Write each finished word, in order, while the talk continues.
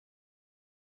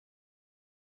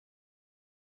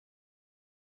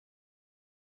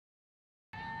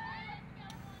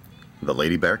The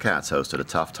Lady Bearcats hosted a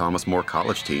tough Thomas More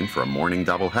College team for a morning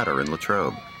doubleheader in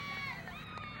Latrobe.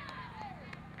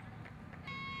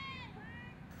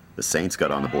 The Saints got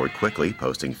on the board quickly,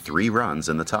 posting 3 runs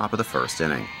in the top of the first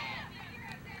inning.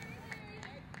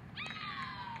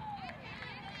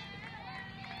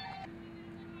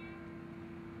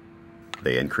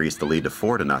 They increased the lead to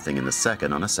 4-0 in the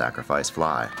second on a sacrifice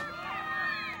fly.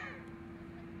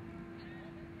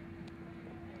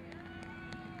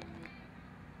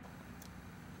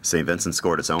 St. Vincent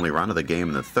scored its only run of the game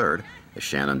in the third as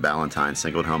Shannon Ballantyne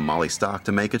singled home Molly Stock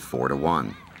to make it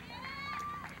 4-1.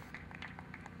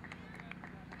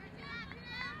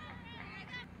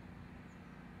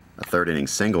 A third-inning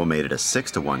single made it a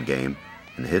 6-1 game,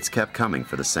 and the hits kept coming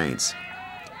for the Saints.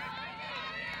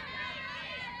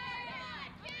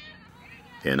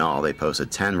 In all, they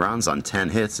posted 10 runs on 10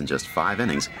 hits in just 5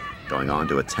 innings, going on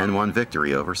to a 10-1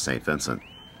 victory over St. Vincent.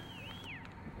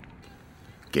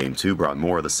 Game 2 brought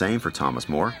more of the same for Thomas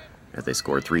More, as they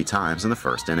scored 3 times in the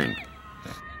first inning.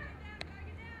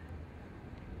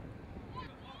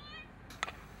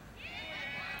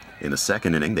 In the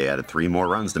second inning, they added 3 more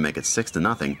runs to make it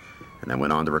 6-0, and then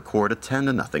went on to record a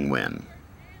 10-0 win.